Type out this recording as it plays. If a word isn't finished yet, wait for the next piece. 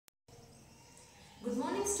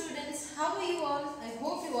morning students, how are you all? I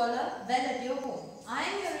hope you all are well at your home. I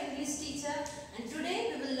am your English teacher and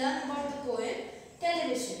today we will learn about the poem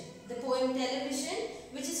Television. The poem Television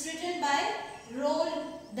which is written by Roald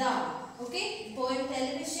Dahl. Okay, the poem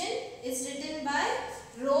Television is written by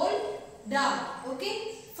Roald Dahl. Okay,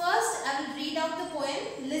 first I will read out the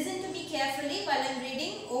poem. Listen to me carefully while I am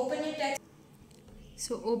reading. Open your text.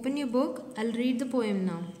 So open your book. I'll read the poem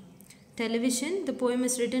now. Television, the poem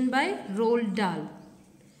is written by Roald Dahl.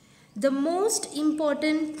 The most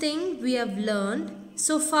important thing we have learned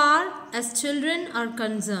so far as children are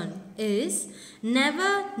concerned is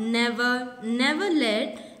never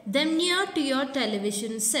let them near to your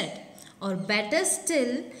television set. Or better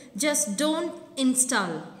still, just don't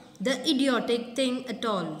install the idiotic thing at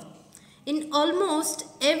all. In almost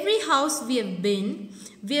every house we have been,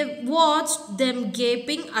 we have watched them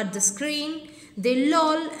gaping at the screen. They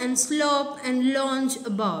loll and slop and lounge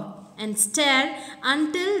about and stare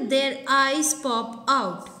until their eyes pop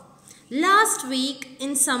out. Last week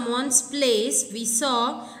in someone's place we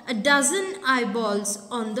saw a dozen eyeballs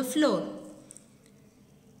on the floor.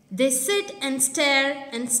 They sit and stare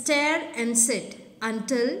and stare and sit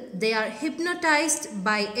until they are hypnotized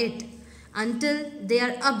by it, until they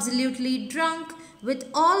are absolutely drunk with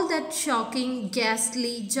all that shocking,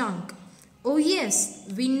 ghastly junk. Oh yes,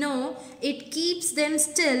 we know it keeps them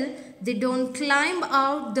still. They don't climb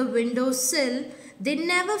out the window sill. They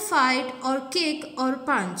never fight or kick or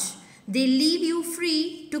punch. They leave you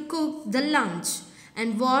free to cook the lunch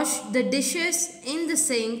and wash the dishes in the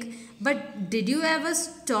sink. But did you ever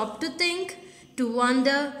stop to think, to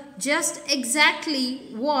wonder just exactly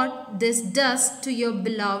what this does to your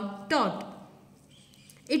beloved tot?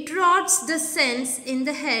 It rots the sense in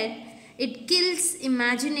the head. It kills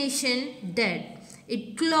imagination dead.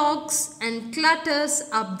 It clogs and clutters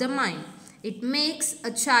up the mind. It makes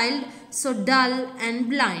a child so dull and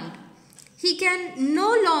blind. He can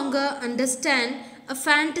no longer understand a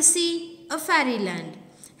fantasy, a fairyland.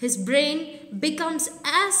 His brain becomes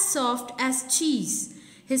as soft as cheese.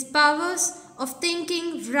 His powers of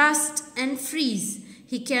thinking rust and freeze.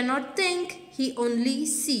 He cannot think, he only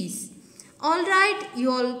sees. All right,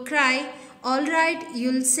 you all cry. All right,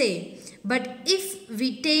 you'll say. But if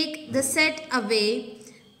we take the set away,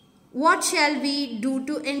 what shall we do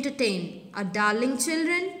to entertain our darling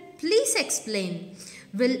children? Please explain.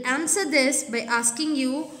 We'll answer this by asking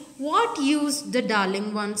you what use the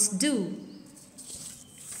darling ones do.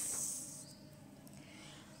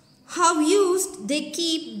 How used they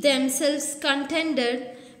keep themselves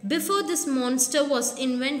contented before this monster was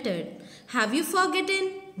invented. Have you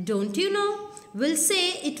forgotten? Don't you know? We'll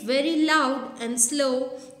say it very loud and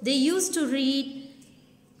slow. They used to read.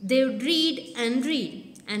 They would read and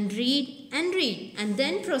read and read and read and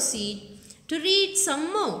then proceed to read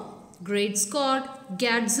some more. Great Scott,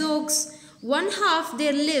 gadzooks, one half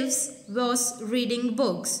their lives was reading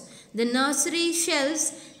books. The nursery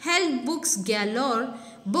shelves held books galore.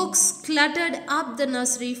 Books cluttered up the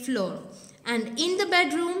nursery floor. And in the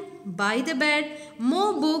bedroom, by the bed,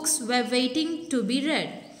 more books were waiting to be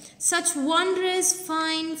read. Such wondrous,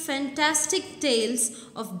 fine, fantastic tales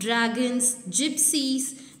of dragons,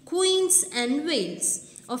 gypsies, queens and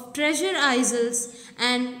whales, of treasure isles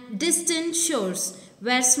and distant shores,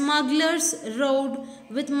 where smugglers rowed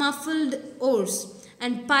with muffled oars,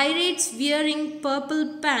 and pirates wearing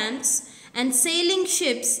purple pants, and sailing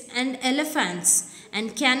ships and elephants,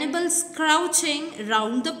 and cannibals crouching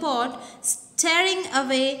round the pot, staring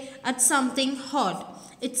away at something hot.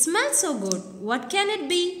 It smells so good. What can it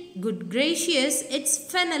be? Good gracious, it's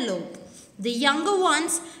Penelope. The younger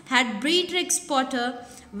ones had Beatrix Potter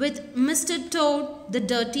with Mr. Toad, the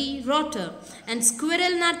dirty rotter, and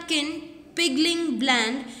Squirrel Nutkin, Pigling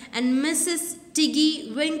Bland, and Mrs.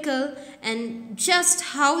 Tiggy Winkle, and just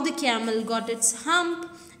how the camel got its hump,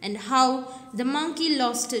 and how the monkey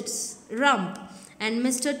lost its rump, and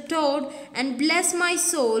Mr. Toad, and bless my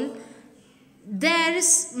soul,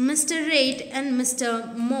 there's Mr. Rat and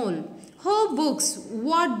Mr. Mole. Oh, books,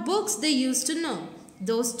 what books they used to know.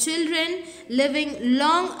 Those children living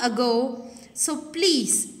long ago. So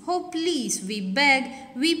please, oh please, we beg,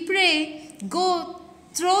 we pray, go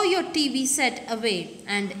throw your TV set away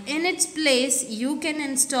and in its place you can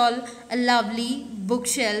install a lovely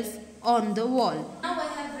bookshelf on the wall.